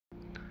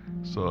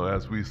So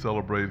as we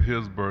celebrate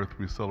his birth,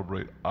 we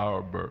celebrate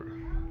our birth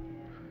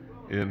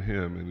in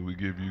him, and we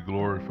give you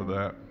glory for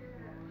that.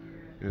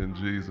 In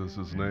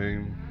Jesus'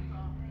 name,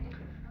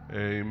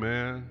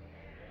 amen.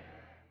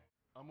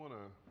 I'm going to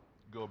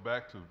go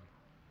back to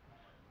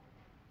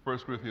 1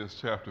 Corinthians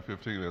chapter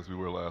 15 as we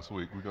were last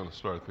week. We're going to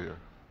start there.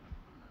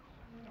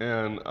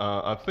 And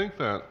I think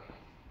that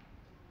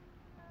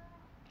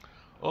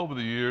over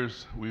the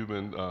years, we've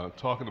been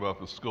talking about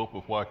the scope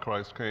of why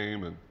Christ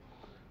came and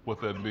what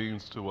that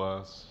means to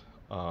us.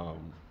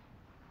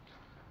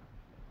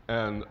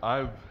 And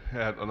I've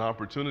had an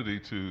opportunity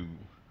to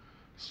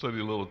study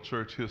a little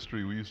church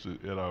history. We used to,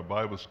 at our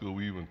Bible school,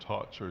 we even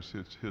taught church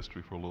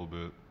history for a little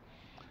bit.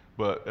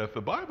 But at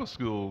the Bible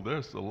school,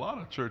 there's a lot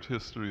of church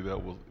history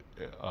that was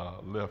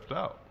left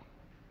out.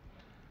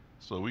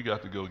 So we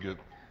got to go get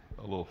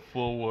a little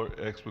fuller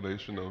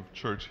explanation of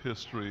church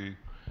history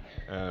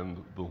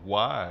and the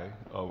why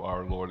of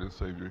our Lord and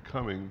Savior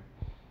coming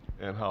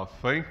and how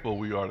thankful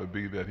we are to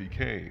be that he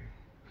came.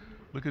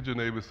 Look at your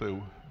neighbor and say,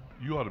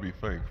 you ought to be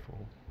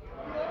thankful.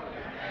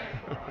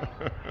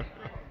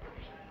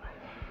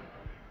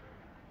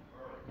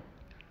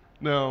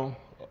 Now,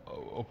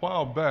 a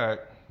while back,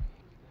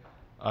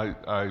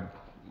 I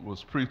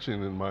was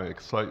preaching in my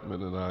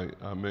excitement, and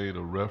I made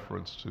a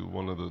reference to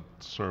one of the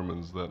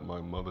sermons that my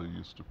mother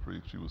used to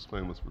preach. She was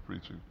famous for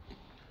preaching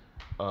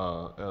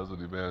as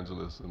an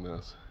evangelist, and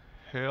that's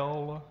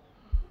hell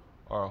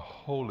or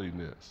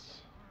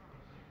holiness.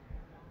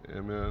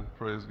 Amen.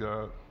 Praise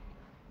God.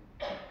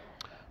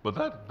 But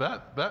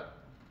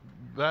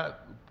that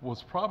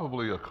was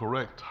probably a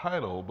correct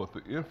title, but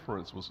the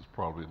inference was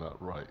probably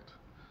not right.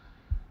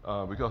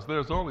 Because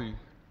there's only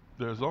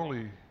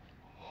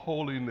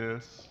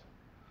holiness,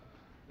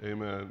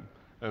 amen.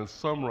 And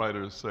some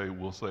writers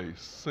will say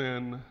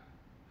sin,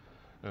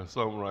 and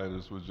some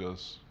writers would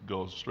just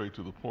go straight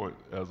to the point,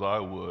 as I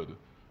would,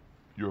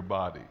 your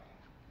body.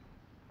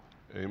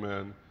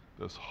 Amen.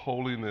 There's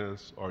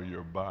holiness or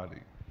your body.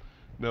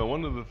 Now,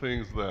 one of the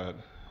things that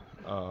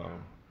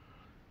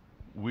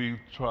we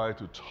try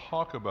to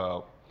talk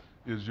about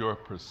is your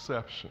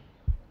perception.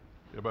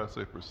 Everybody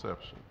say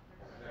perception.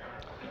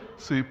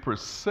 See,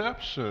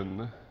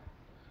 perception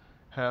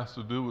has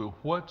to do with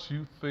what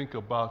you think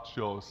about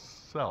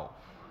yourself.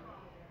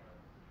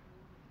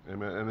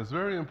 Amen. And it's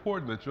very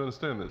important that you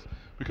understand this,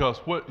 because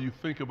what you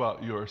think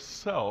about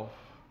yourself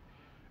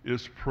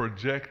is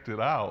projected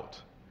out,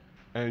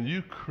 and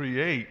you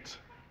create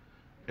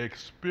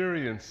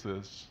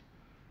experiences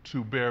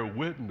to bear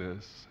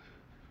witness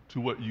to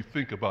what you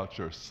think about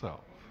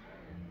yourself.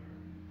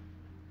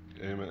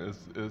 Amen.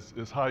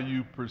 It's how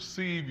you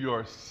perceive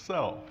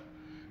yourself.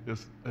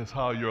 It's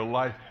how your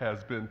life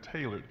has been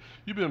tailored.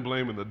 You've been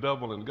blaming the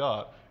devil and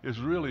God. It's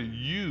really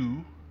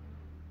you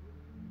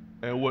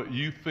and what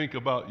you think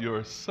about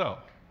yourself.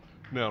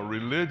 Now,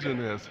 religion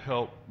has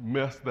helped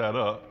mess that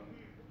up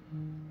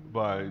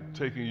by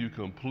taking you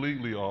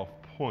completely off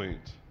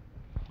point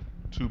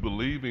to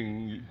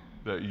believing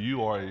that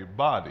you are a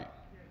body.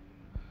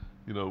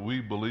 You know, we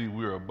believe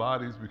we are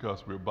bodies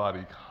because we're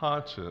body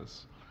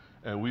conscious,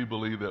 and we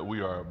believe that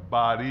we are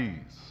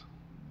bodies.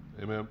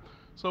 Amen.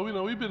 So, you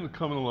know, we've been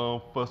coming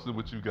along, fussing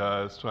with you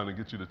guys, trying to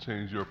get you to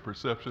change your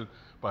perception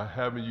by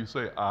having you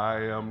say,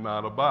 I am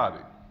not a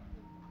body.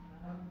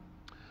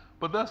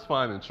 But that's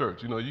fine in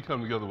church. You know, you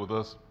come together with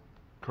us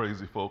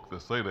crazy folk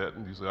that say that,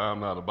 and you say, I'm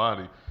not a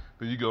body.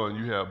 Then you go and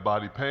you have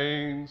body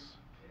pains,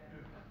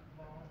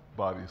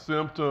 body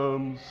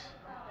symptoms,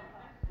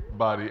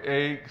 body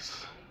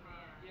aches.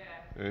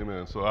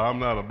 Amen. So I'm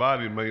not a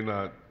body may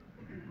not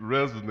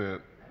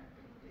resonate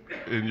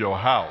in your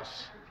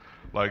house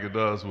like it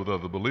does with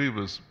other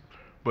believers.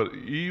 But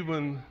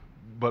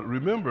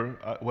remember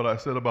what I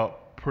said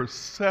about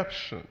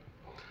perception,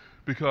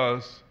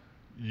 because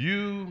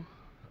you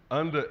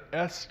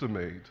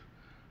underestimate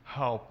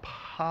how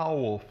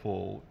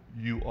powerful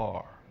you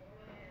are.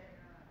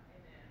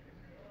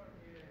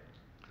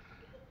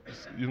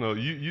 You know,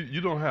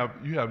 you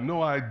have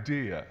no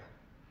idea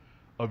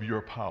of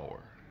your power.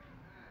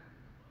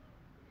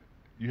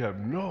 You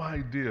have no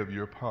idea of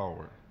your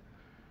power,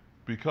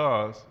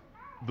 because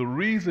the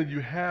reason you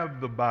have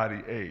the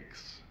body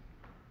aches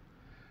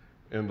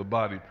and the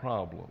body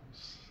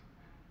problems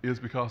is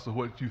because of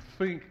what you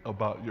think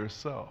about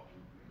yourself.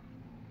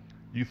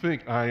 You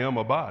think, I am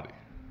a body.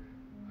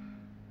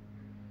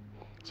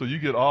 So you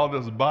get all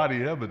this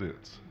body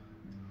evidence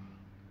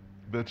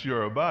that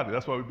you're a body.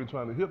 That's why we've been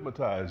trying to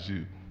hypnotize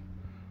you,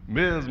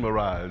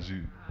 mesmerize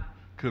you,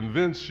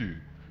 convince you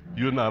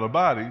you're not a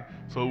body.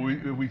 So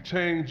we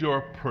change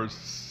your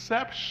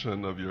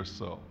perception of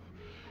yourself.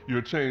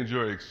 You'll change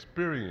your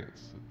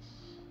experiences.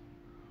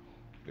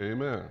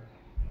 Amen.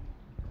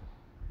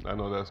 I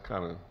know that's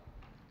kind of,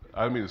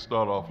 I didn't mean to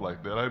start off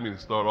like that. I didn't mean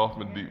to start off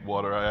in deep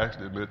water. I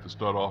actually meant to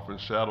start off in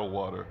shallow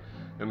water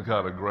and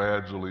kind of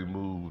gradually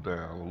move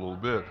down a little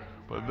bit.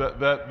 But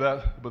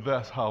but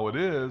that's how it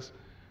is.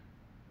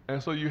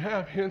 And so you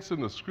have hints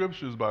in the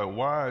scriptures by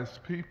wise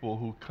people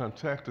who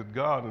contacted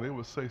God, and they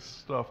would say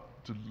stuff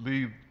to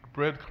leave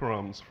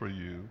breadcrumbs for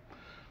you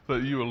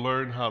that you will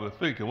learn how to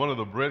think. And one of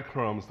the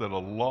breadcrumbs that a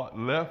lot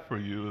left for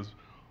you is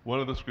one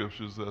of the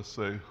scriptures that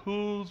say,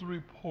 whose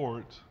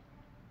report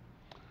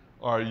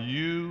are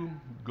you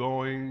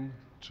going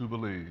to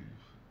believe?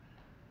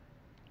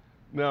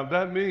 Now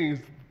that means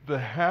there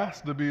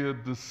has to be a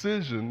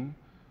decision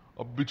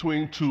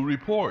between two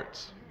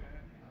reports.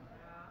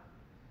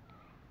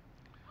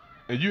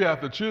 And you have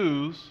to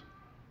choose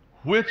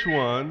which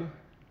one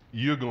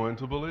you're going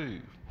to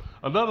believe.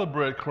 Another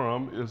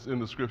breadcrumb is in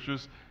the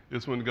scriptures,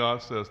 is when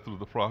God says through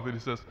the prophet, he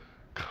says,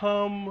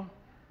 come,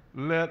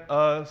 let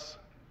us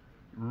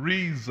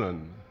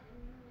reason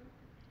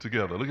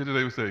together. Look at your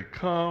neighbor and say,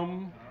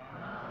 come,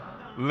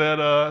 let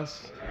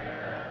us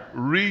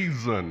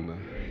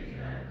reason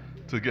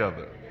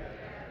together.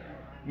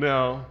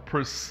 Now,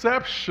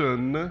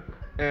 perception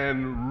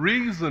and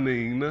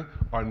reasoning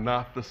are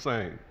not the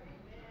same.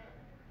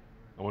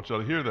 I want y'all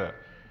to hear that,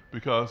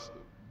 because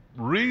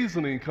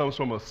reasoning comes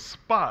from a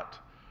spot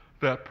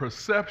that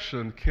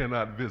perception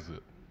cannot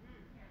visit.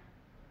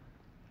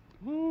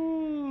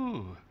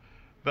 Ooh,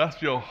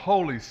 that's your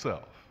holy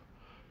self.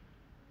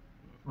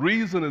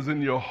 Reason is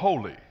in your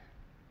holy.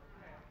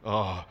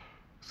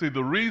 See,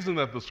 the reason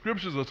that the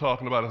scriptures are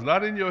talking about is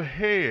not in your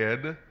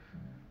head,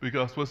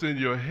 because what's in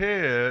your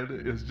head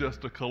is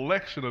just a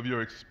collection of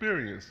your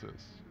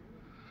experiences.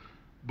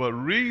 But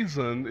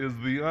reason is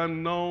the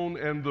unknown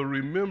and the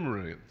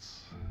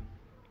remembrance,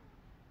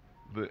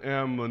 the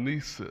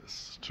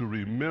amnesis, to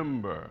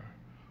remember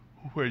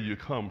where you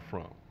come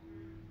from.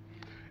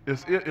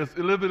 It's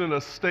living in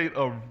a state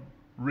of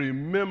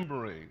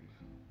remembering.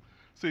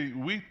 See,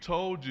 we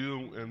told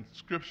you, and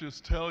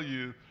scriptures tell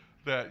you,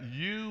 that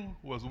you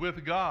was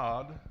with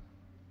God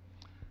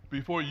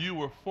before you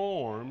were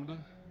formed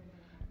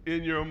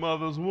in your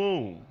mother's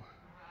womb.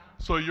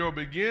 So your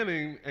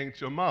beginning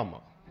ain't your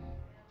mama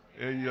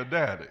and your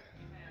daddy.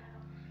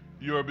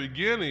 Your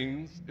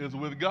beginnings is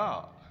with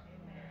God.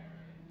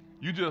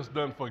 You just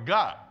done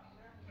forgot.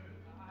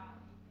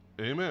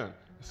 Amen.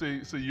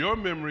 See, your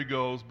memory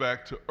goes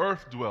back to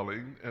earth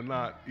dwelling and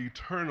not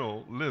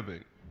eternal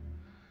living.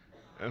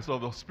 And so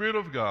the Spirit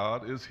of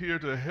God is here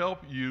to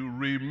help you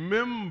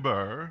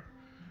remember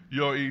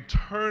your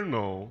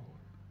eternal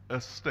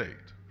estate.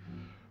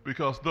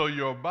 Because though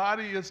your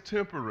body is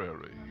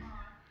temporary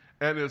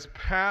and is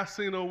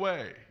passing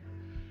away,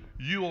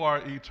 you are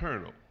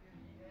eternal.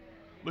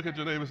 Look at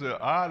your neighbor and say,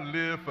 I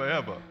live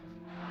forever.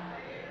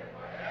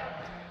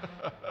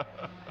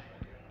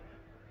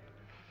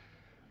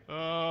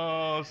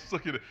 Oh,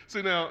 look at it.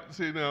 See now,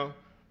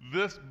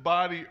 this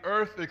body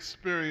earth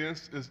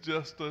experience is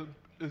just an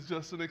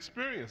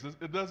experience.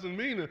 It doesn't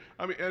mean it.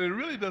 And it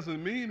really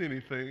doesn't mean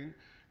anything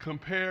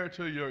compared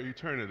to your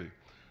eternity.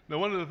 Now,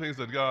 one of the things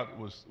that God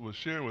was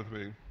sharing with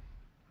me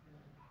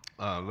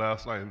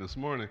last night and this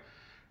morning,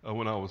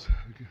 when I was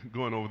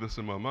going over this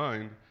in my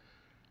mind,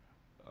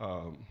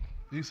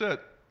 he said,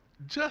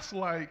 just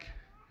like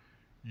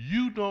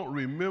you don't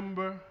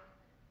remember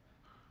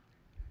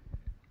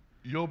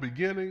your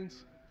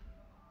beginnings,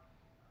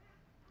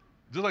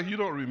 just like you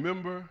don't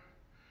remember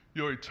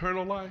your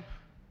eternal life,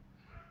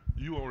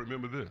 you won't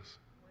remember this.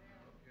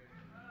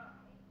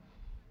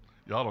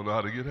 Y'all don't know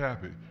how to get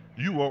happy.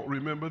 You won't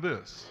remember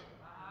this.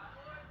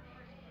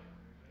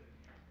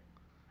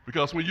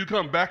 Because when you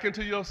come back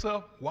into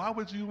yourself, why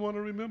would you want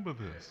to remember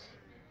this?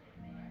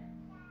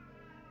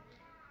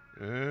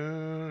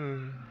 Yeah.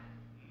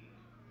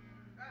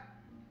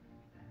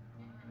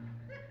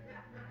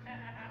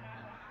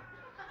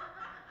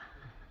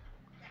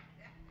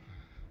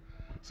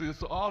 See,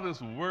 so all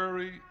this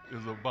worry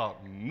is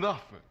about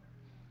nothing.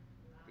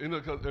 And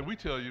we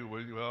tell you,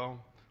 well,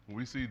 when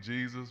we see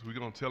Jesus, we're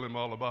going to tell him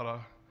all about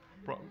our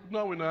problems.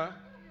 No, we're not.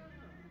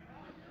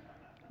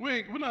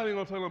 We're not even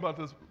going to tell him about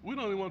this. We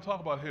don't even want to talk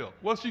about hell.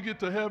 Once you get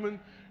to heaven,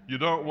 you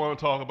don't want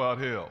to talk about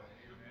hell.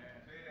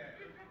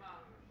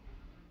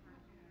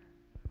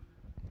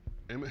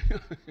 Amen.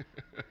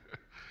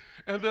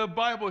 And there are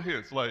Bible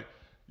hints like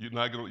you're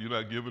not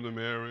giving the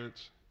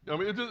marriage.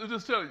 It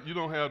just tells you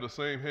don't have the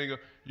same hang up.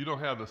 You don't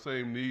have the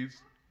same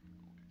needs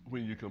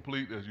when you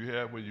complete as you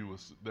had when you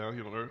was down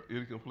here on earth,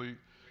 incomplete.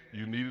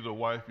 You needed a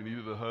wife, you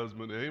needed a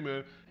husband,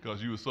 amen,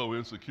 because you were so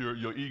insecure.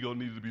 Your ego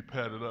needed to be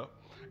padded up.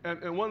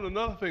 And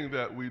another thing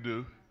that we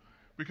do,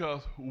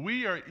 because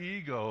we are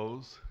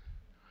egos,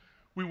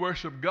 we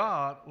worship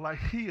God like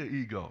he an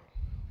ego.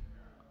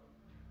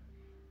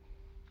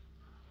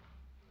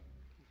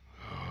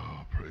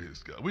 Oh,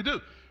 praise God. We do.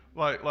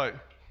 Like,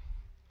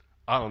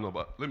 I don't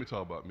know let me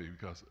talk about me,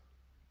 because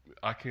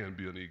I can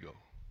be an ego.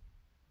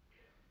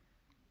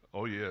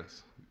 Oh,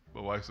 yes.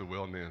 My wife said,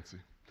 well, Nancy.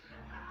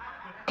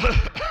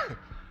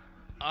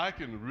 I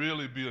can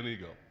really be an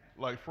ego.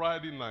 Like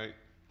Friday night,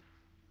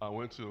 I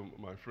went to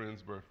my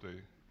friend's birthday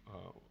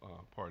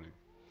party,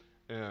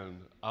 and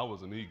I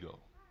was an ego.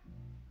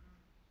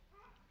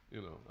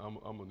 You know,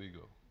 I'm an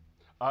ego.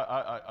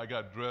 I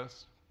got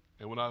dressed,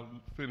 and when I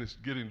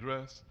finished getting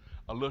dressed,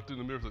 I looked in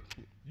the mirror and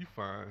said, you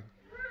fine.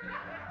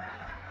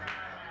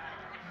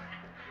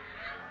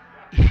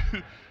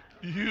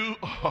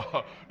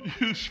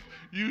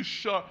 you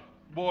sharp.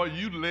 Boy,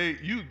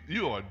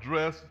 you are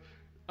dressed.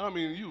 I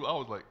mean, I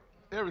was like,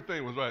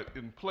 everything was right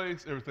in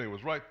place, everything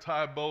was right,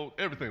 tie bow,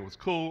 everything was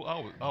cool.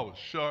 I was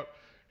sharp,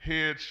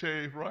 head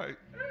shaved right,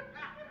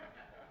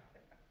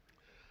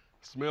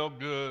 smelled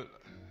good.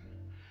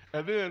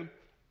 And then,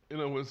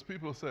 when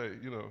people say,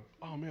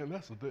 oh man,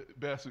 that's a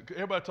bad suit.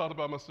 Everybody talked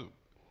about my suit.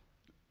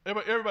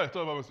 Everybody talked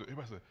about my suit.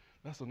 Everybody said,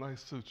 that's a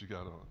nice suit you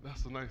got on.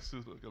 That's a nice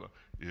suit you got on.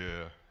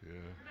 Yeah,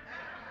 yeah.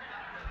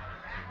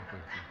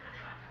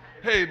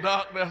 Hey,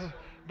 Doc,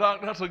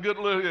 that's a good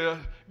look. Yeah,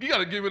 you got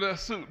to give me that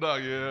suit,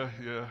 Doc. Yeah,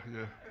 yeah,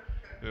 yeah.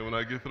 And when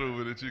I get through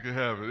with it, you can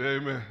have it.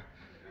 Amen.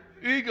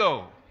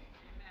 Ego.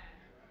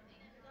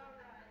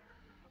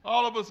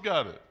 All of us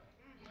got it.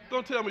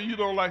 Don't tell me you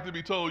don't like to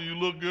be told you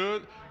look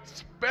good,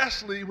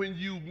 especially when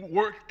you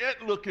work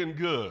at looking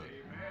good.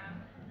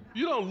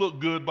 You don't look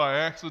good by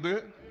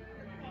accident.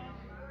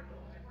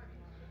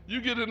 You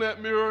get in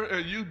that mirror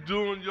and you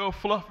doing your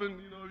fluffing,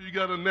 you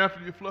got a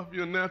natural, you fluff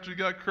your natural, you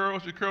got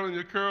curls, you're curling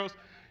your curls,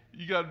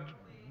 you got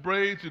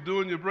braids, you're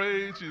doing your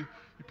braids, you're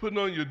putting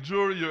on your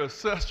jewelry, your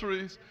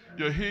accessories,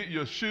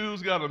 your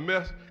shoes got a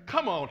mess.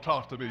 Come on,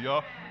 talk to me,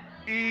 y'all.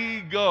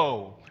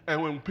 Ego.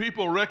 And when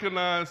people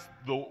recognize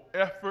the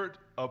effort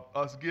of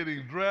us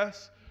getting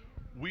dressed,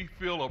 we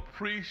feel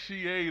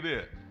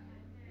appreciated.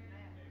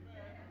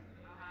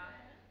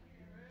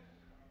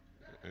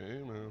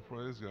 Amen.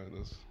 Praise God.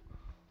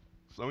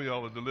 Some of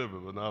y'all are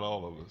delivered, but not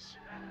all of us.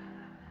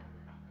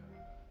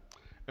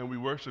 And we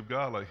worship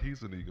God like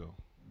He's an ego.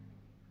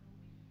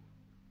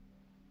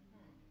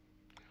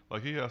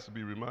 Like He has to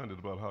be reminded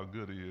about how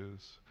good He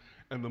is.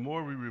 And the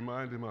more we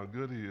remind Him how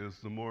good He is,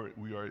 the more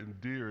we are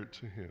endeared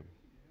to Him.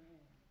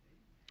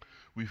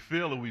 We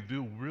feel that we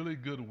do really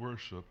good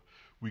worship,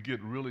 we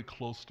get really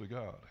close to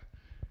God.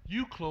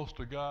 You close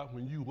to God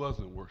when you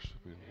wasn't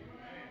worshiping Him.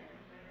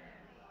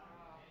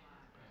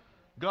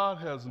 God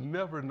has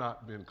never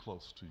not been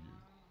close to you.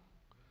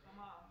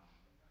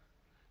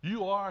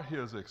 You are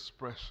His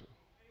expression.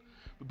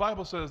 The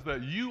Bible says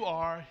that you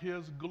are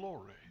His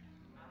glory.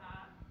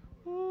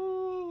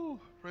 Ooh,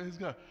 praise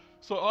God.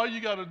 So all you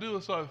got to do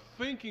is start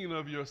thinking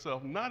of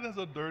yourself not as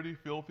a dirty,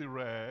 filthy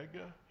rag,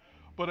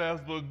 but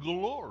as the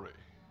glory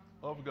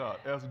of God,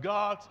 as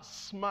God's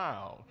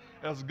smile,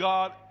 as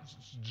God's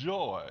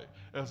joy,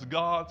 as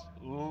God's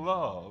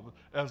love,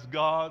 as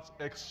God's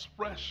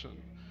expression.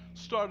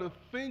 Start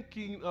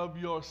thinking of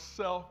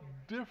yourself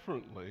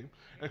differently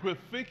and quit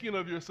thinking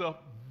of yourself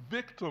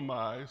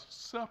victimized,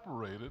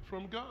 separated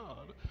from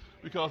God.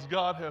 Because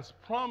God has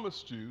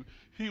promised you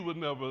He would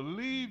never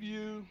leave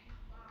you.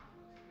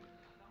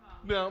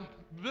 Now,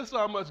 this is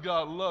how much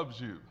God loves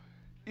you.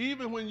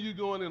 Even when you're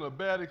going in a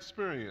bad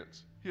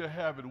experience, He'll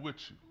have it with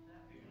you.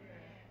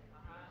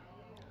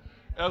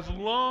 As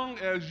long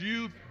as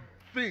you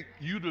think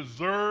you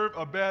deserve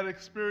a bad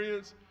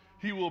experience,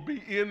 He will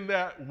be in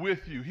that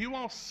with you. He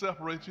won't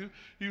separate you.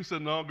 You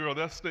said, no, girl,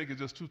 that stink is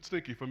just too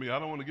stinky for me. I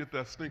don't want to get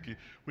that stinky.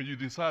 When you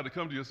decide to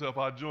come to yourself,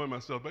 I'll join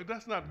myself. But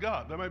that's not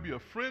God. That might be a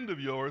friend of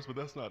yours, but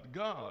that's not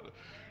God.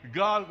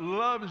 God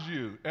loves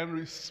you and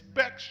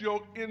respects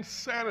your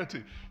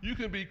insanity. You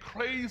can be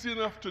crazy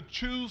enough to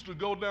choose to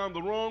go down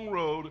the wrong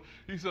road.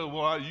 He said,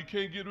 well, you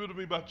can't get rid of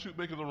me by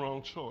making the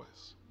wrong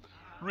choice.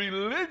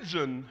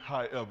 Religion,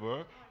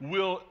 however,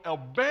 will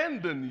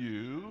abandon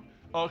you,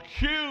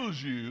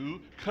 accuse you,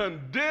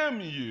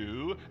 condemn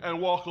you, and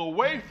walk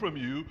away from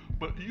you,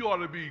 but you ought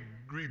to be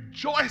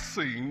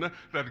rejoicing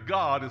that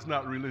God is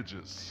not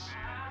religious.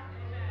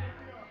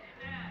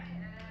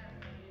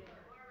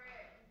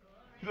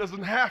 He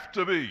doesn't have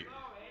to be.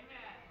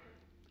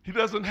 He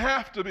doesn't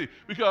have to be,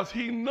 because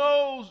He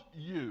knows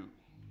you.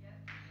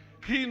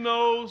 He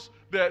knows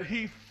that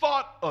He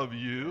thought of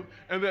you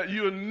and that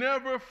you're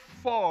never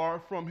far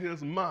from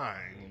His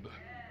mind.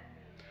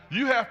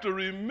 You have to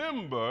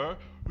remember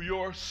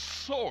your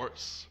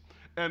source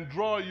and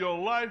draw your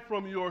life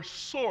from your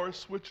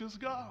source, which is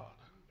God.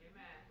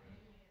 Amen.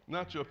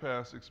 Not your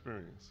past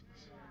experiences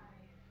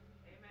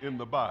in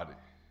the body,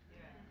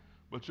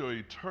 but your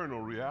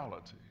eternal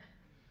reality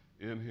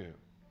in Him.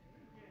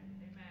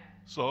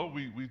 So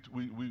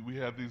we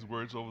have these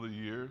words over the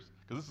years,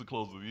 because this is the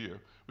close of the year.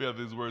 We have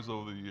these words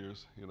over the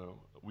years,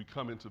 we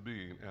come into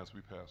being as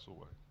we pass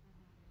away.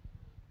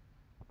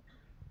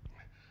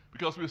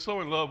 Because we're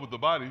so in love with the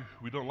body,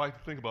 we don't like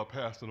to think about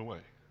passing away.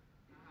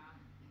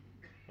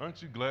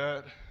 Aren't you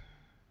glad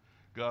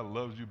God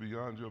loves you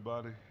beyond your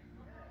body?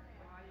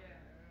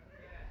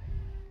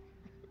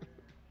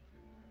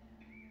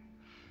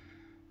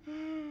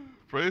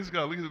 Praise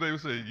God. Look at the neighbor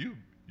and say,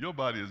 your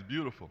body is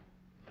beautiful.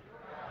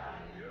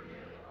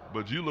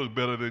 But you look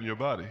better than your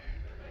body.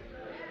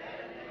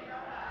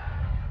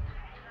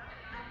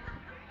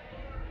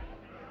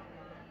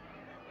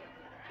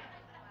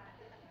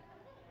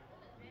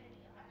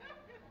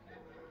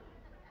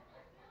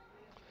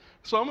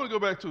 So I'm going to go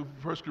back to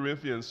 1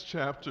 Corinthians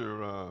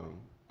chapter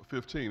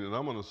 15, and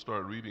I'm going to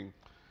start reading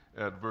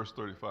at verse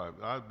 35.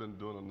 I've been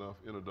doing enough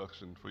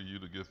introduction for you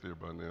to get there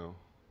by now.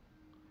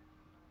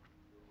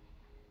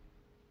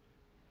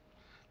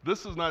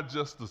 This is not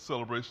just the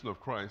celebration of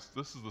Christ,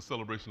 this is the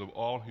celebration of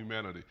all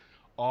humanity.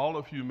 All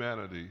of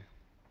humanity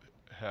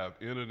have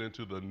entered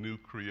into the new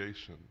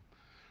creation.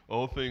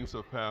 Old things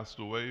have passed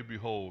away,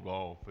 behold,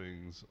 all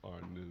things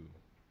are new.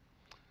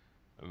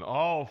 And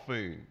all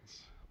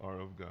things are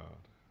of God.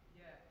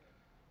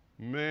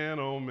 Man,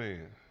 oh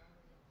man.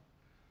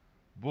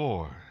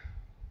 Boy,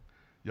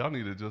 y'all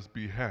need to just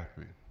be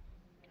happy.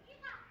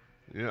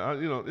 Yeah,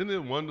 isn't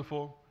it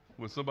wonderful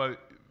when somebody,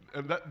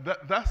 and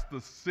that's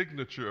the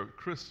signature of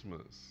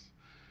Christmas.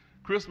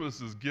 Christmas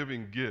is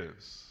giving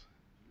gifts.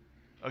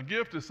 A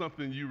gift is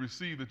something you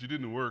receive that you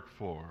didn't work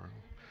for,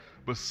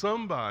 but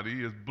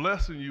somebody is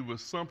blessing you with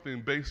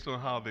something based on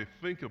how they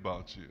think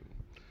about you.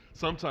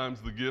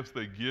 Sometimes the gifts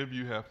they give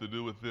you have to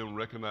do with them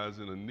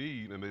recognizing a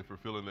need and they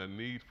fulfilling that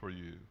need for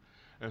you.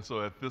 And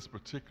so at this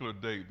particular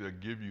date, they'll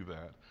give you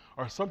that.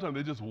 Or sometimes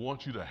they just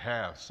want you to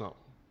have something.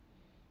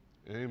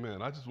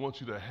 Amen. I just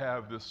want you to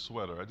have this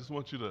sweater. I just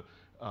want you to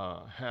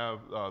have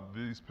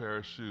these pair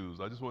of shoes.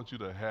 I just want you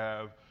to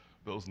have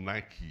those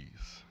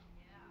Nikes.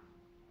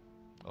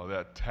 Or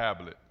that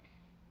tablet.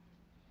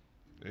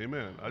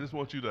 Amen. I just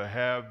want you to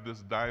have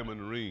this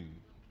diamond ring.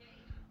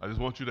 I just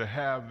want you to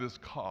have this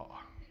car.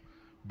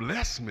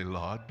 Bless me,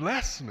 Lord.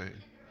 Bless me.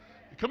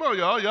 Come on,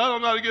 y'all. Y'all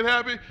don't know how to get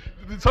happy?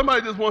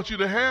 Somebody just wants you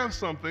to have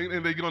something,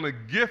 and they're going to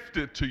gift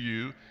it to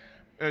you,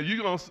 and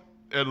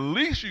at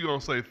least you're going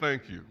to say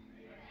thank you.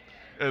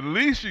 At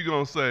least you're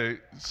going to say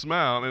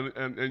smile,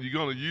 and you're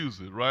going to use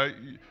it, right?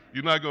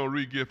 You're not going to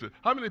re-gift it.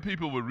 How many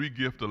people would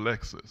re-gift a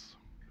Lexus?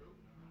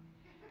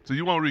 So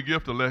you won't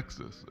re-gift a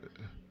Lexus.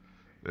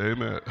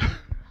 Amen.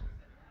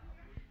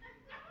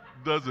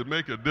 Does it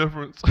make a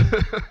difference?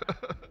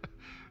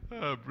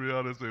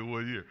 Brianna said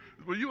 1 year.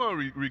 Well, you won't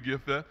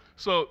re-gift that.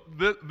 So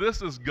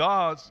this is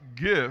God's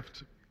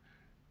gift,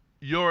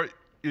 your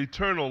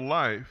eternal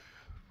life,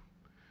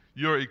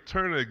 your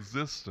eternal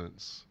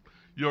existence,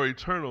 your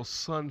eternal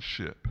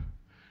sonship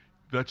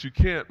that you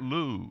can't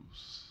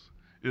lose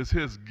is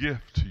his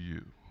gift to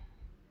you.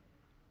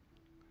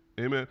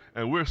 Amen.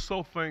 And we're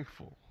so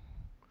thankful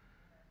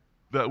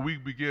that we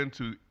begin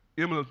to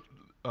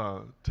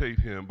imitate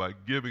him by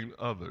giving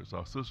others,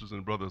 our sisters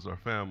and brothers, our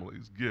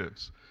families,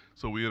 gifts.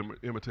 So we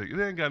imitate.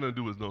 It ain't got nothing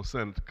to do with no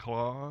Santa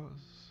Claus.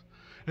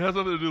 It has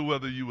nothing to do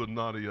whether you were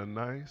naughty or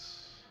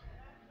nice.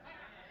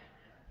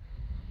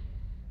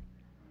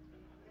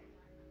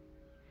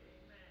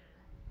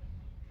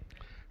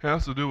 It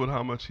has to do with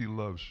how much he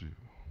loves you.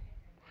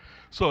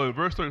 So in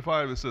verse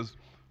 35 it says,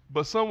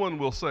 but someone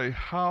will say,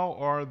 how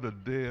are the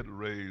dead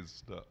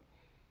raised up?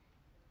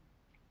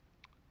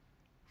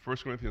 1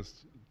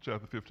 Corinthians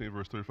chapter 15,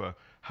 verse 35.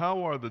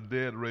 How are the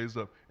dead raised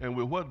up, and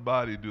with what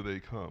body do they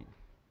come?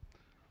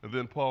 And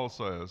then Paul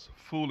says,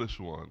 foolish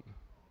one,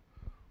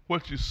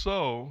 what you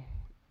sow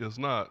is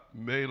not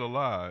made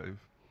alive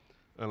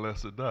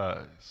unless it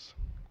dies.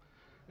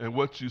 And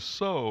what you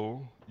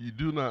sow, you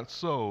do not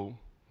sow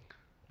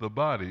the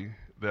body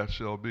that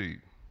shall be,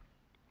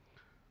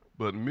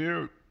 but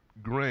mere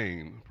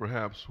grain,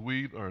 perhaps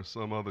wheat or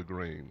some other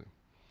grain.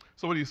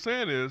 So what he's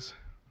saying is,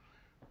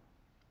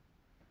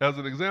 as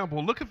an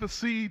example, look at the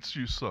seeds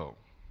you sow.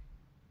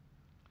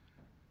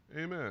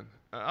 Amen.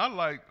 I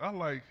like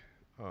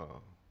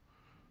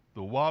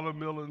the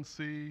watermelon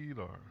seed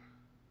or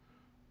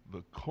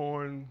the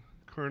corn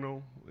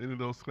kernel, any of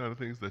those kind of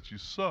things that you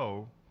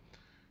sow.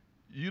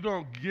 You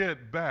don't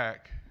get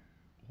back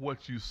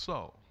what you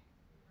sow.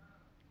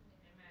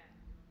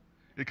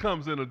 It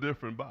comes in a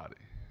different body.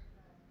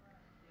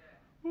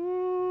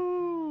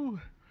 Ooh.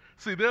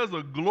 See, there's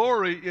a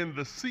glory in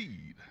the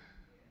seed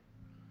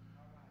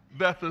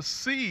that the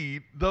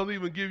seed doesn't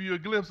even give you a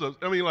glimpse of.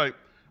 I mean, like,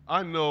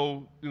 I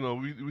know,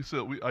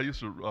 I used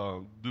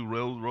to do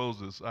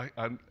roses.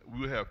 We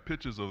would have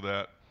pictures of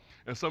that.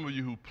 And some of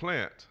you who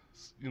plant,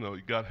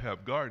 you got to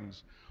have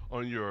gardens.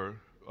 On your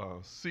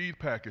seed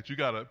package, you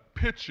got a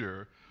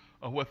picture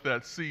of what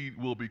that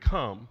seed will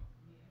become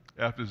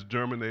after it's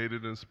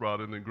germinated and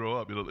sprouted and grow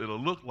up. It'll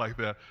look like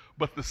that.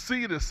 But the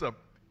seed is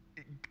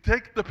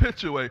take the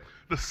picture away,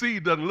 the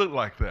seed doesn't look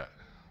like that.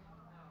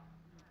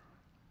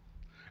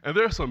 And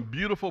there are some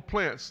beautiful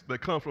plants that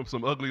come from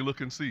some ugly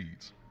looking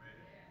seeds.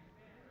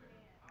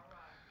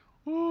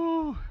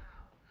 Ooh.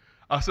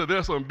 I said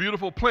there's some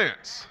beautiful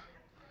plants.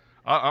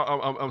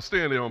 I'm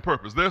staying there on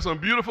purpose. There's some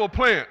beautiful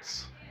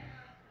plants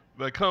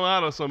that come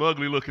out of some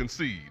ugly looking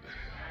seed.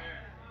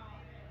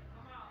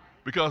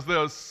 Because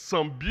there's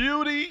some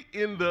beauty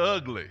in the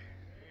ugly.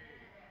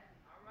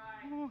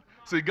 Ooh.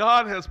 See,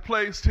 God has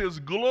placed his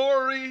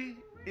glory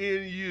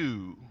in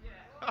you.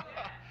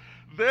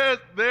 There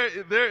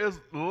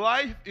is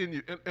life in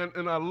you.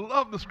 And I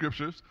love the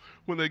scriptures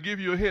when they give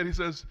you a hint. He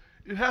says,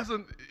 it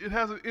hasn't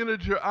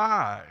entered your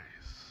eyes.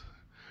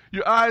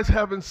 Your eyes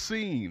haven't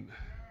seen.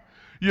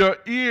 Your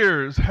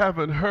ears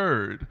haven't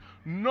heard.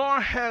 Nor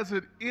has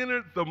it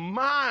entered the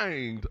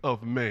mind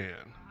of man.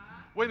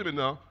 Wait a minute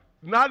now.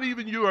 Not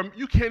even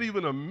you can't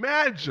even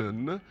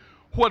imagine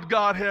what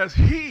God has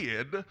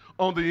hid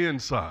on the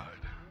inside.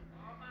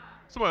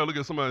 Somebody look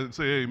at somebody and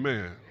say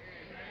amen.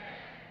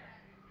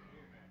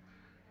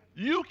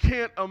 You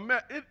can't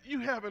imagine. You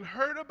haven't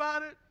heard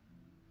about it.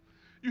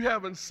 You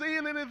haven't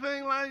seen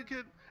anything like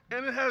it.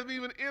 And it hasn't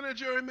even entered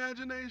your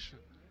imagination.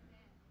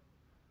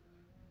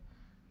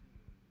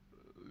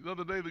 The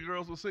other day, the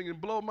girls were singing,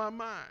 "Blow My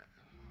Mind."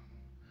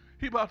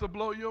 He about to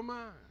blow your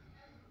mind.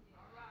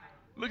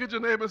 Look at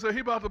your neighbor and say, "He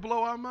about to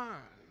blow our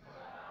mind."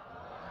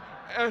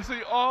 And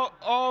see,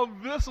 all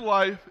this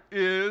life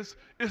is,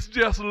 it's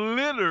just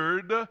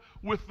littered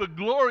with the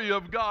glory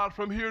of God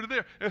from here to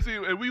there. And see,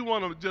 and we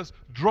want to just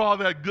draw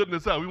that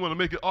goodness out. We want to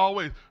make it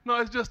always. No,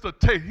 it's just a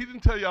taste. He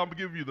didn't tell you I'm going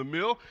to give you the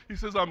meal. He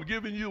says, I'm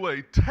giving you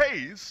a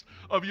taste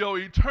of your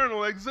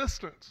eternal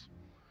existence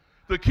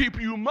to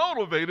keep you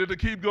motivated to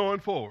keep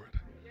going forward.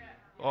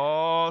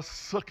 Oh,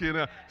 suck it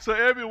out. So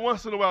every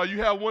once in a while, you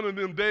have one of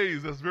them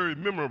days that's very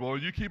memorable.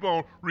 You keep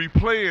on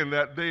replaying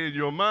that day in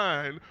your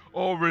mind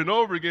over and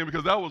over again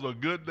because that was a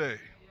good day.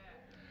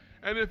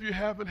 And if you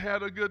haven't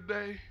had a good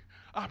day,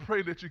 I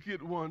pray that you get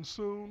one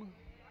soon.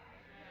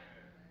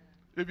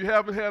 If you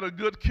haven't had a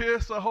good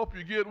kiss, I hope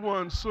you get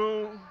one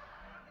soon.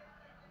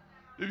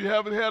 If you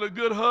haven't had a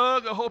good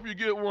hug, I hope you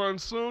get one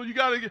soon. You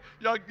gotta get,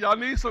 y'all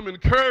need some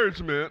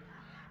encouragement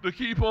to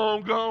keep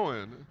on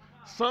going.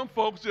 Some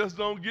folks just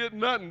don't get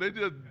nothing. They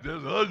just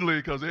ugly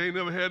because they ain't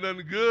never had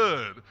nothing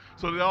good.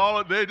 So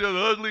they just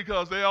ugly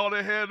because all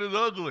they had is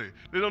ugly.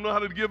 They don't know how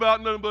to give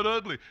out nothing but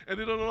ugly. And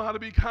they don't know how to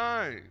be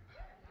kind.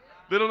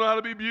 They don't know how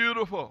to be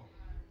beautiful.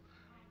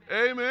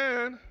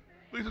 Amen.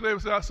 Look at your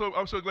neighbor and say,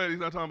 I'm so glad he's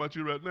not talking about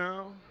you right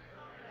now.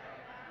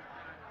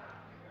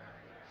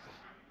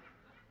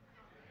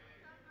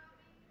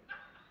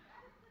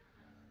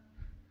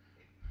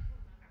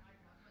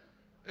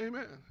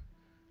 Amen.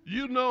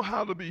 You know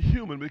how to be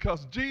human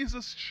because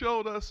Jesus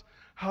showed us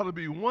how to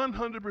be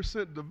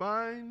 100%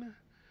 divine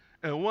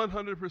and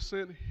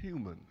 100%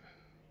 human.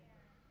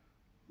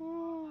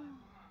 Ooh.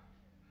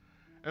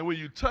 And when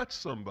you touch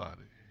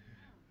somebody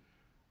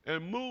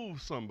and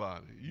move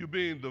somebody, you're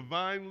being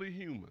divinely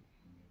human.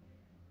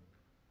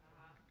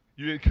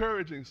 You're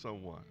encouraging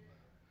someone.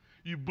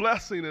 You're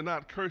blessing and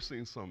not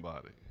cursing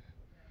somebody.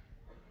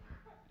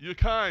 You're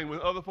kind when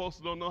other folks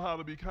don't know how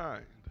to be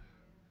kind.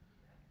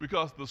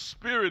 Because the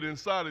spirit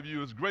inside of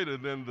you is greater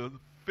than the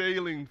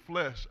failing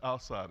flesh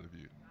outside of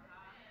you.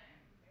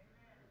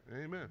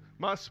 Amen.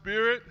 My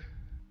spirit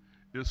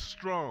is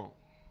strong,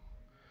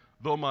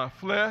 though my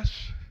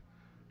flesh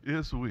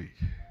is weak.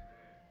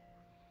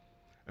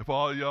 And for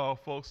all y'all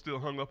folks still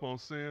hung up on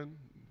sin,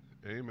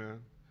 amen.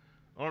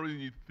 The only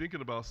reason you're thinking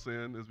about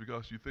sin is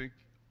because you think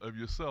of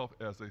yourself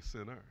as a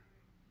sinner.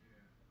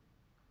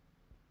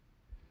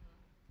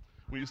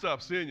 When you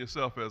stop seeing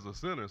yourself as a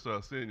sinner,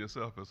 start seeing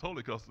yourself as holy,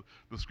 because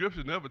the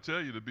scriptures never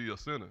tell you to be a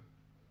sinner.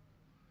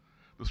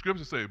 The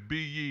scriptures say, "Be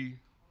ye."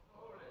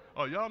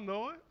 Oh, y'all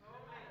know it?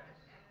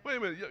 Wait a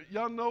minute,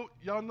 y'all know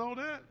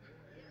that?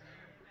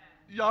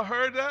 Y'all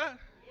heard that?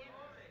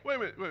 Wait a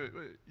minute, wait.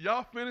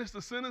 Y'all finished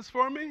the sentence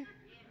for me?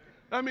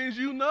 That means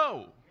you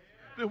know.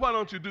 Then why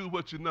don't you do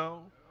what you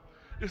know?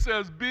 It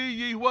says, "Be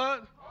ye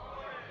what?"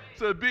 It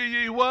says, "Be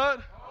ye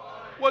what?"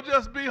 Well,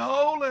 just be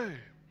holy.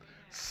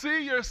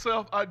 See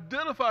yourself,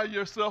 identify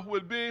yourself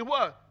with being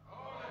what?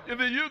 Holy. And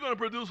then you're going to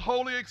produce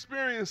holy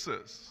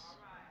experiences.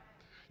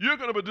 You're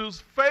going to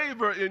produce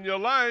favor in your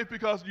life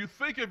because you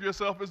think of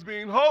yourself as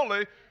being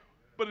holy,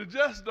 but it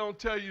just don't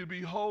tell you to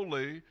be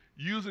holy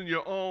using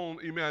your own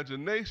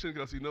imagination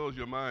because he knows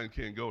your mind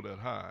can't go that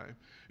high.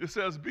 It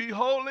says, "Be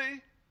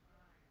holy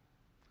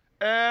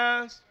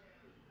as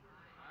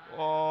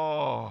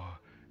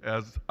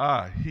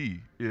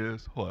he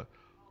is what?"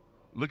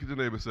 Look at your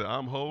neighbor and say,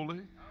 "I'm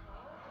holy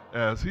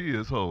as he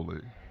is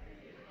holy."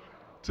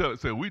 Tell it,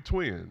 say, "We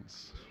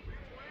twins."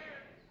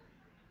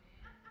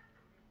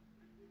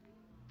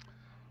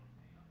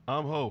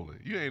 I'm holy.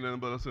 You ain't nothing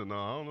but a sinner.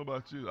 No, I don't know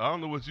about you. I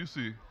don't know what you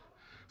see.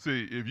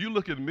 See, if you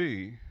look at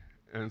me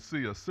and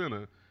see a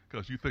sinner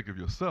because you think of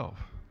yourself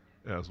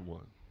as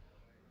one.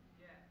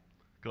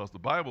 Because the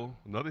Bible,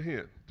 another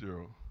hint,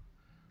 Gerald,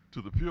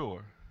 to the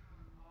pure.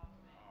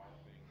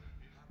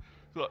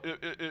 So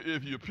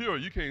if you're pure,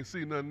 you can't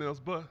see nothing else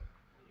but.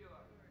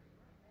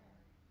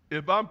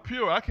 If I'm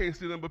pure, I can't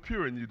see nothing but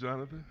pure in you,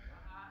 Jonathan.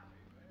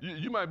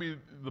 You might be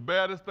the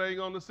baddest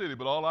thing on the city,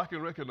 but all I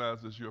can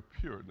recognize is your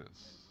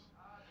pureness.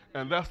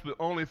 And that's the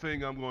only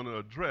thing I'm going to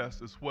address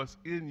is what's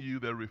in you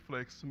that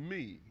reflects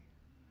me.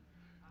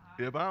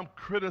 If I'm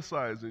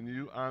criticizing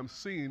you, I'm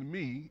seeing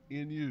me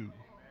in you.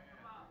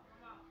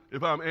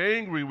 If I'm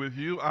angry with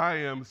you, I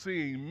am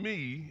seeing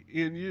me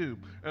in you.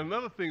 And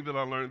another thing that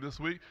I learned this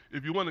week,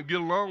 if you want to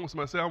get along with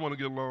somebody, say, "I want to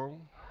get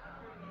along."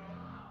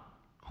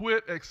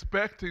 Quit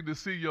expecting to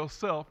see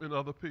yourself in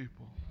other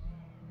people.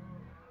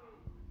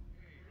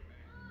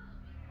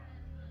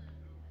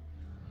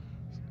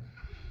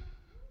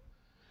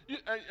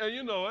 And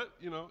you know it,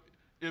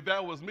 if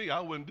that was me, I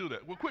wouldn't do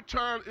that. Well, quit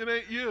trying, it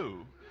ain't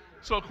you.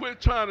 So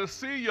quit trying to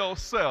see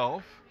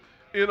yourself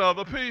in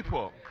other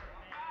people.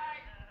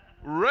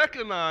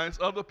 recognize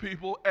other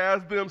people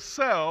as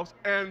themselves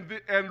and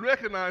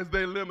recognize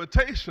their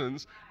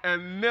limitations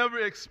and never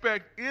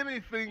expect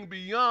anything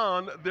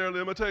beyond their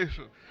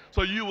limitation.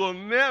 So you will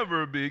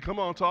never be, come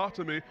on, talk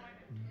to me,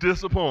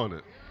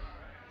 disappointed.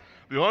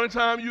 The only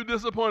time you're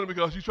disappointed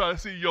because you try to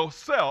see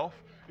yourself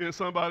in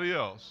somebody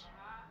else.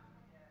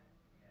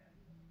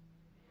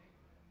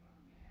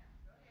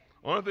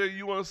 Only thing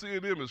you want to see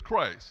in them is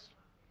Christ,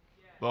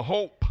 the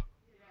hope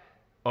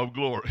of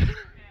glory.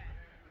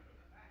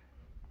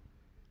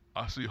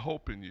 I see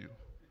hope in you.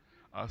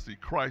 I see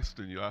Christ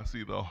in you. I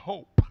see the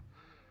hope.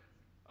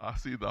 I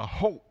see the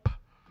hope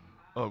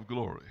of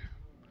glory.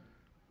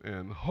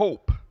 And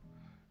hope,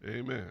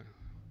 amen,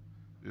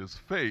 is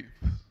faith's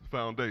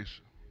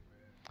foundation.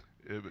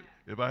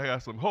 If I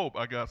have some hope,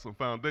 I got some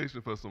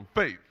foundation for some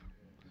faith.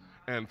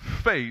 And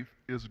faith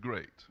is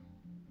great.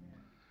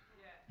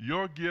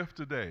 Your gift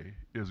today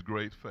is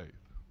great faith.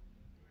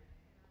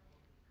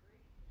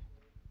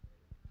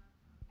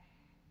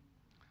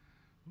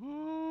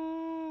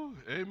 Ooh,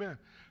 amen.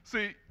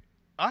 See,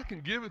 I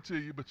can give it to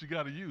you, but you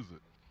got to use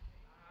it.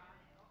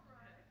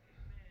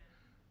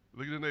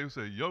 Look at the neighbor and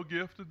say, your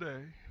gift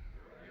today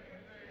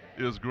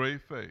is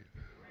great faith.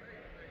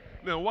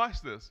 Now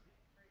watch this.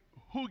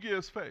 Who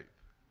gives faith?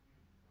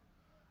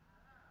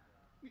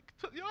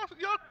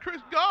 Y'all,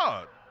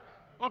 God.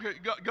 Okay,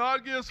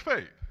 God gives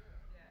faith.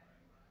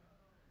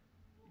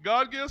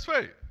 God gives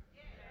faith.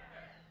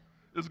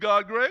 Is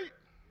God great?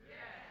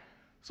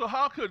 So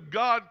how could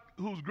God,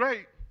 who's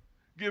great,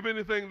 give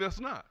anything that's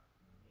not?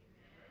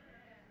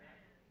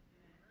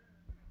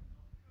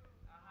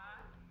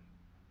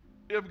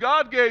 If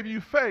God gave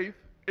you faith,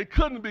 it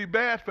couldn't be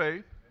bad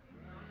faith.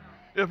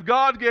 If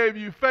God gave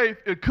you faith,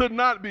 it could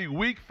not be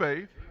weak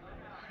faith.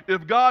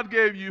 If God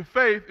gave you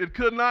faith, it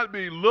could not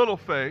be little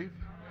faith.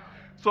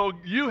 So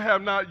you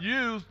have not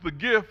used the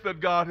gift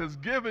that God has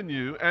given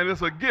you, and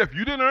it's a gift.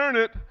 You didn't earn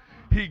it.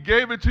 He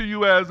gave it to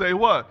you as a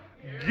what?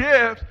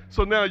 Gift.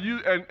 So now you,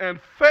 and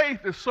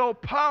faith is so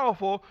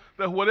powerful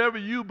that whatever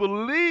you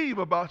believe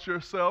about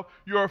yourself,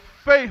 your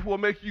faith will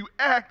make you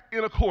act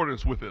in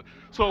accordance with it.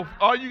 So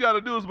all you got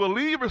to do is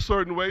believe a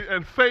certain way,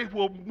 and faith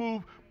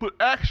will put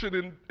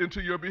action into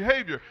your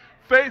behavior.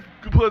 Faith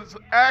puts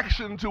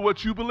action to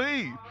what you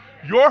believe.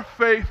 Your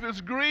faith is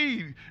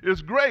greed.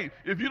 It's great.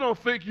 If you don't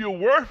think you're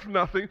worth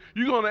nothing,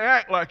 you're going to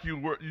act like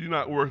you're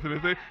not worth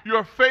anything.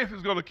 Your faith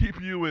is going to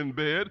keep you in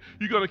bed.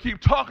 You're going to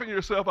keep talking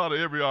yourself out of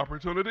every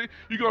opportunity.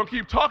 You're going to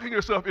keep talking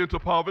yourself into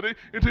poverty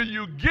until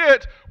you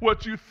get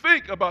what you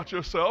think about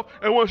yourself.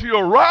 And once you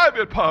arrive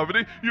at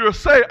poverty, you'll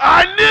say,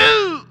 I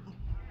knew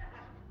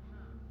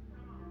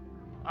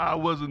I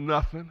wasn't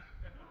nothing.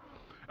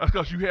 That's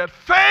because you had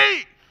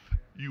faith.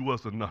 You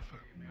wasn't nothing.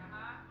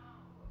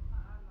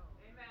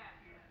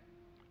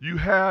 You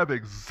have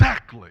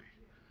exactly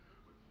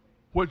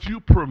what you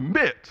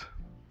permit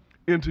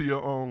into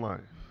your own life.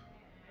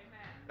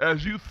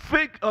 As you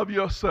think of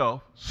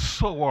yourself,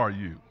 so are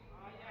you.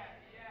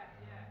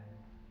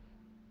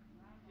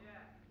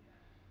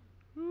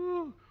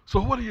 Ooh.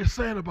 So what are you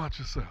saying about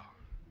yourself?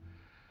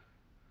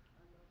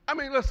 I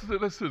mean, let's do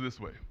it this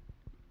way.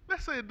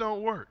 Let's say it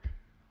don't work.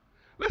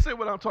 Let's say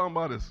what I'm talking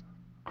about is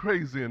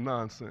crazy and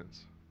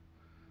nonsense.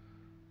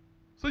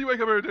 So you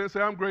wake up every day and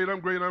say, I'm great, I'm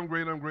great, I'm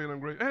great, I'm great,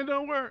 I'm great. And it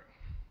don't work.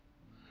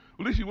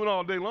 At least you went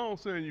all day long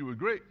saying you were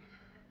great.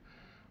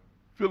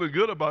 Feeling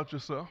good about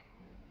yourself.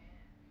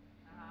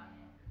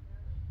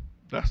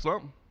 That's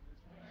something.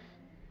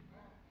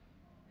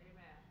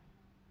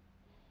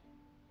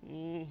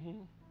 Mm-hmm.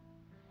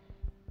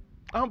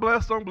 I'm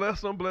blessed, I'm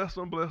blessed, I'm blessed,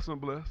 I'm blessed, I'm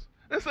blessed.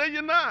 And say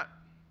you're not.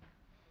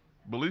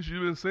 But at least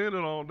you've been saying it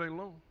all day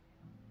long.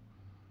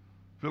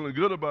 Feeling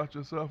good about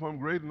yourself, I'm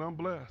great and I'm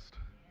blessed.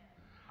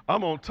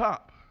 I'm on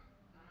top.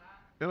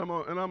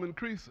 And I'm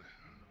increasing.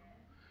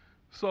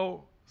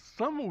 So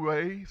some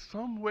way,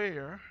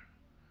 somewhere,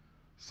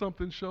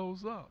 something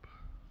shows up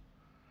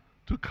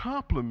to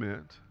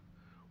complement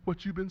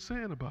what you've been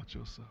saying about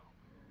yourself.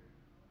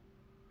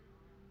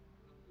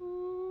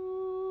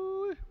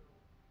 Ooh.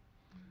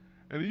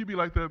 And you be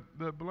like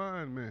that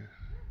blind man.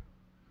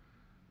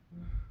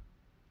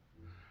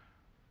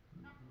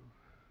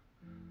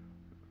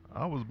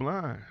 I was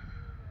blind.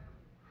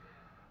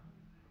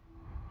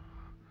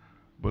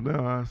 But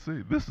now I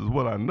see. This is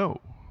what I know.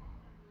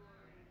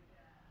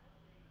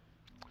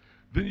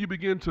 Then you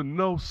begin to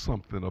know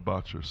something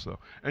about yourself.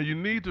 And you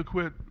need to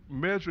quit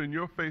measuring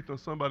your faith on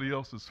somebody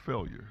else's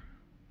failure.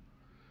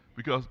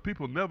 Because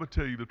people never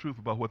tell you the truth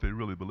about what they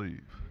really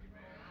believe.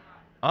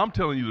 I'm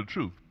telling you the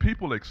truth.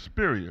 People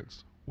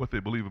experience what they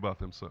believe about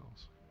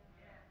themselves.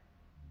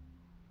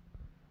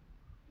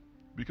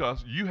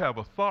 Because you have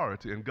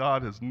authority, and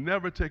God has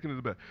never taken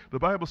it back. The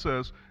Bible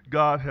says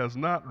God has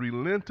not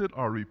relented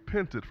or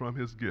repented from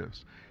his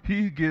gifts.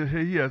 He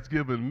has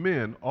given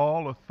men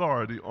all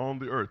authority on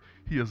the earth.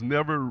 He has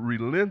never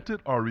relented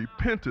or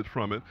repented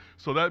from it.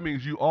 So that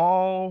means you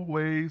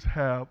always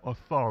have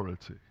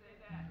authority.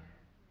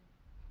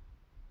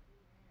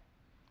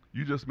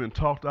 You just been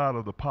talked out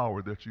of the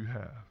power that you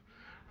have.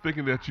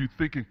 thinking that you're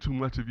thinking too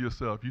much of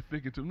yourself.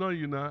 No,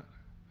 you're not.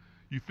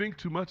 You think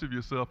too much of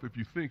yourself if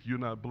you think you're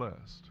not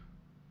blessed.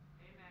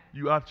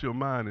 You out your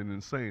mind and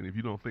insane if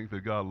you don't think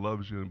that God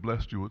loves you and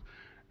blessed you.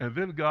 And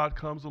then God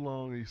comes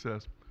along and he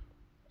says,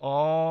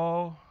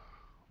 all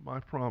my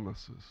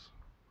promises.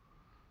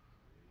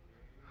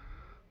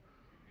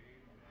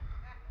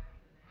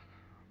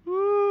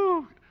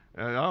 Woo.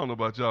 And I don't know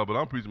about y'all, but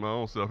I'm preaching my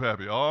own self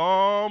happy.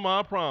 All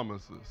my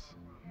promises.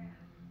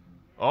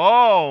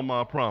 All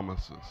my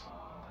promises.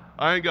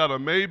 I ain't got a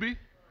maybe.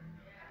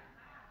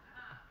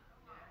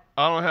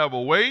 I don't have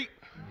a wait.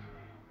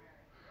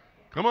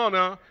 Come on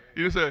now.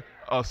 You say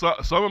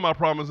some of my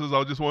promises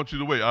I just want you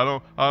to wait. I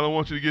don't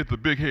want you to get the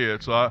big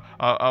head, so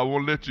I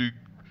won't let you.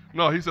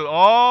 No, he said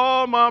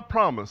all my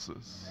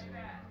promises.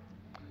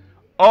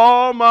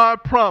 All my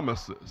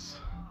promises.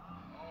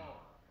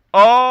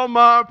 All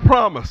my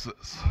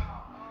promises.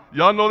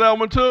 Y'all know that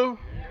one too?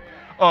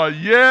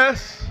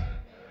 Yes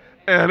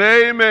and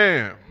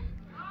amen.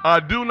 I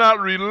do not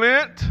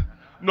relent,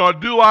 nor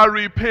do I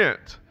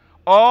repent.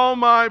 All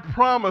my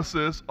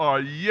promises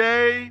are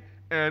yea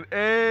and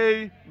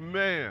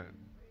amen.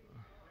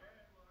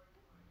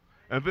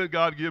 And then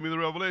God gave me the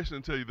revelation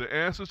and tell you the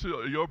answers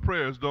to your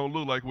prayers don't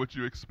look like what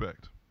you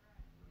expect.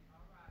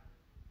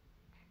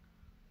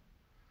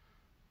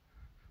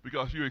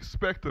 Because you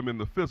expect them in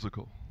the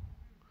physical,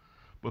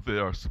 but they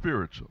are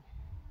spiritual.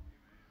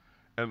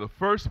 And the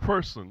first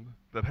person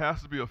that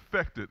has to be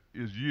affected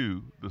is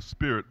you, the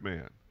spirit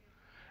man.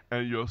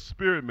 And your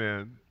spirit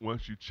man,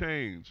 once you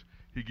change,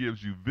 he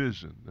gives you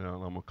vision. Now,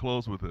 I'm going to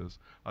close with this.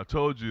 I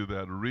told you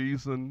that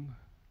reason,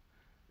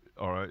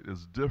 all right,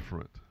 is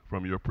different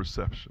from your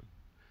perception.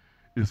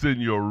 It's in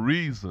your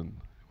reason.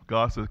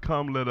 God says,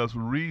 come, let us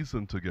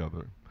reason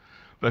together,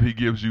 that he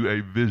gives you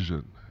a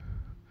vision,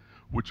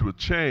 which will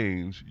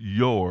change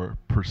your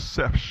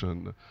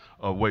perception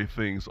of the way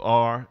things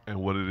are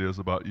and what it is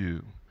about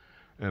you.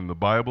 And the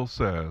Bible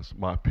says,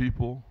 my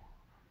people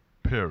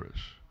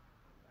perish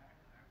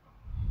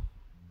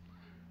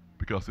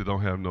because they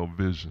don't have no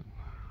vision.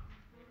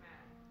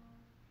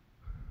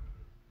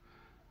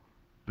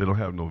 They don't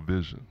have no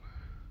vision,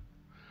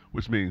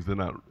 which means they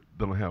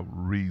don't have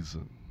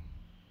reason.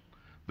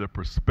 Their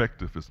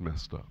perspective is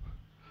messed up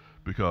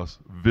because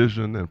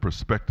vision and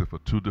perspective are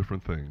two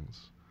different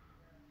things.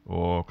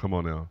 Oh, come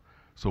on now.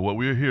 So what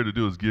we're here to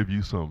do is give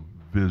you some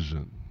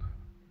vision.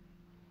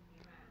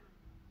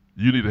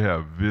 You need to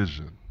have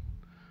vision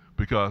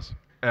because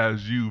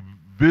as you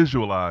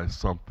visualize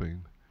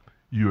something,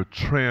 you're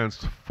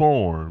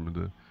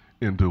transformed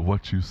into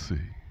what you see.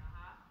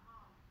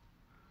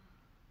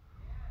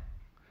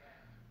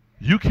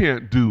 You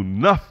can't do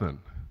nothing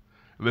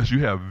unless you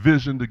have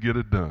vision to get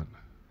it done.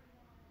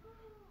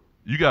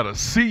 You got to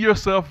see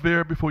yourself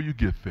there before you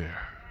get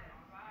there.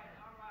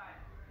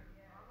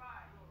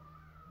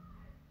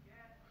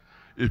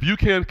 If you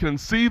can't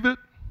conceive it,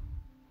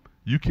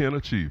 you can't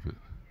achieve it.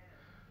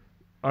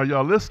 Are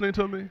y'all listening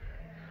to me?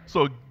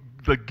 So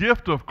the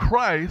gift of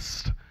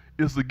Christ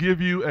is to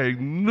give you a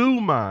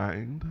new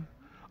mind,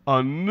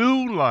 a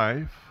new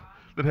life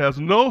that has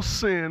no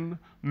sin,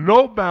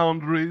 no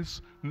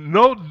boundaries,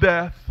 no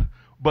death,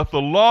 but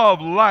the law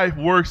of life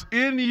works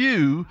in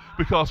you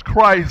because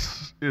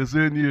Christ is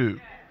in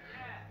you.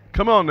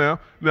 Come on now.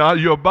 Now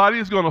your body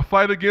is going to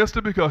fight against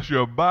it because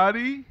your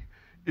body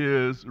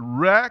is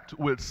racked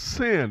with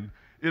sin.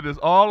 It is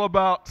all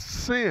about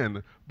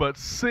sin, but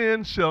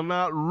sin shall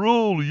not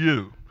rule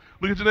you.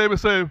 Look at your neighbor and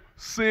say,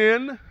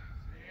 sin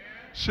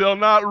shall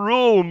not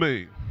rule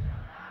me.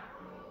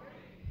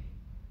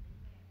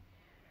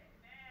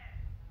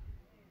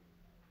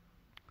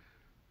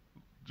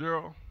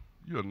 Gerald,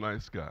 you're a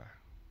nice guy.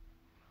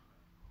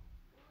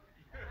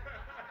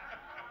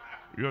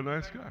 You're a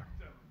nice guy.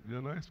 You're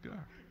a nice guy.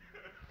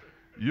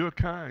 You're a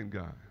kind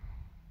guy.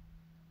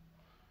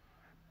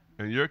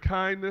 And your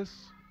kindness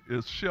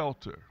is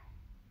shelter.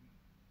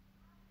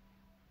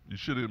 You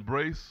should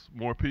embrace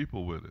more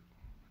people with it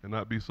and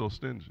not be so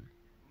stingy.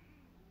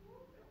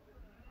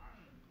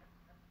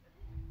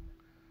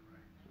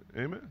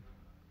 Amen.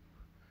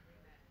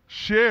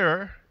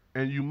 Share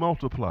and you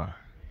multiply.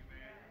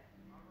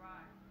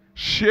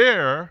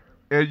 Share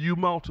and you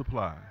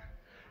multiply.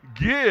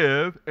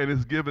 Give and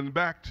it's given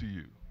back to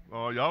you.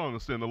 Oh, y'all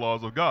understand the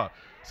laws of God.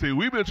 See,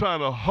 we've been trying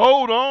to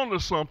hold on to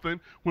something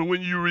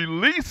when you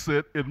release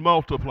it, it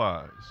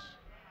multiplies.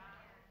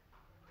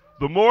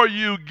 The more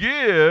you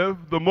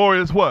give, the more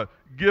is what?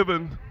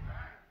 Given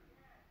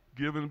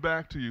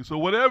back to you. So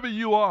whatever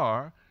you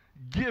are,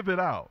 give it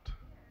out.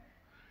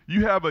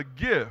 You have a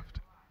gift.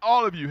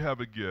 All of you have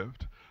a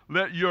gift.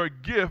 Let your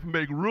gift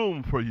make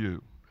room for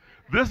you.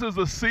 This is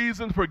a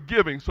season for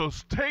giving. So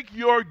take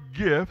your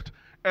gift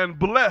and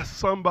bless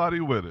somebody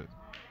with it.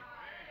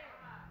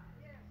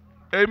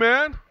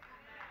 Amen?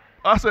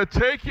 I said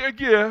take your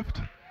gift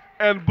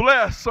and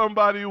bless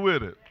somebody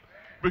with it.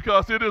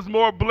 Because it is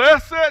more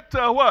blessed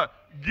to what?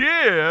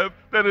 Give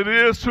than it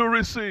is to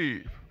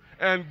receive.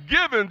 And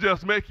giving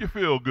just make you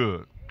feel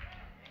good.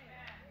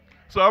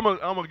 So I'm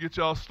gonna get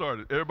y'all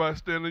started. Everybody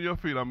stand on your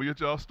feet. I'm going to get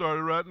y'all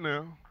started right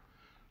now.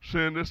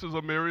 saying this is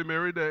a merry,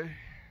 merry day.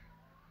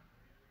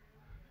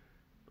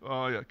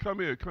 Oh, yeah. Come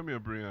here,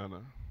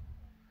 Brianna.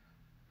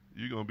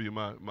 You're going to be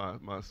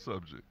my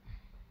subject.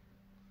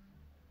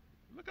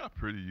 Look how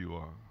pretty you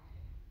are.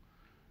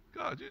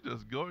 God, you're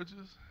just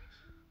gorgeous.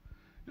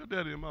 Your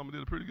daddy and mama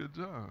did a pretty good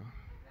job.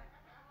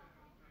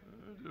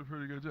 They did a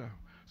pretty good job.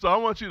 So I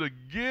want you to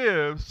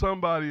give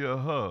somebody a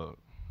hug.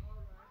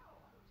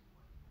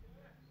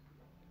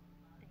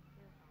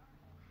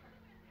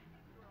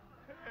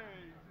 Hey,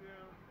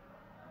 Jim.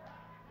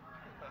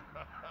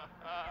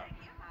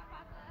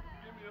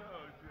 Give me a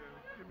hug, Jim.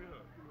 Give me a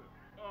hug.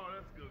 Oh,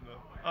 that's good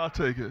enough. I'll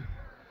take it.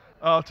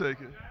 I'll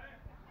take it.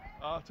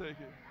 I'll take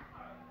it.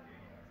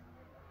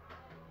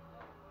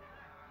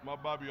 My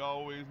Bobby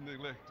always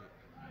neglected.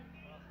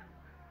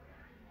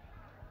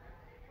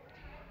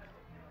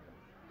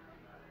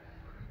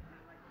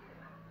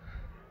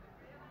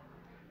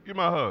 Give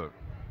my hug.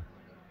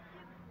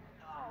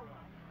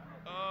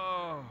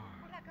 Oh.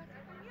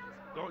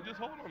 Don't just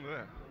hold on to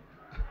that.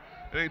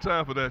 It ain't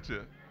time for that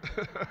yet.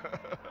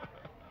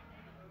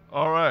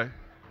 All right.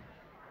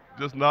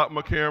 Just knock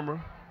my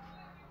camera.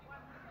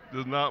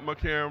 Just knock my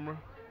camera.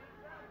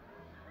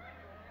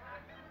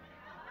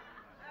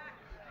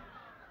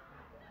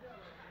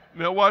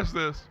 Now watch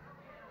this.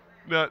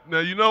 Now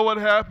you know what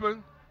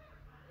happened?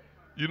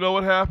 You know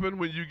what happened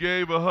when you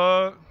gave a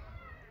hug?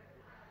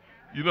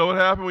 You know what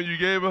happened when you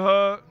gave a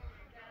hug?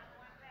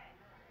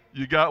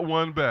 You got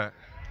one back.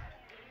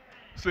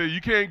 See,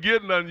 you can't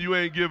get nothing you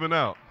ain't giving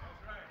out.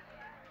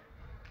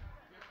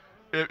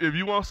 If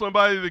you want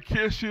somebody to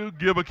kiss you,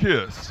 give a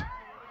kiss.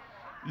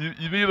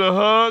 You need a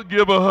hug,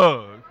 give a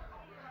hug.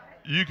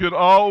 You can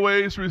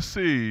always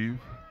receive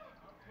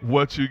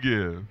what you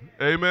give.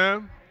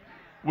 Amen?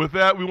 With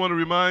that, we want to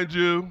remind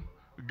you,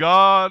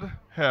 God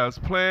has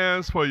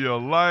plans for your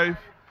life,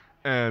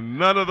 and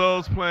none of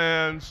those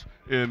plans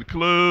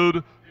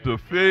include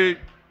defeat.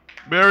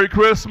 Merry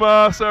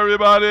Christmas,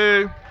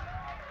 everybody.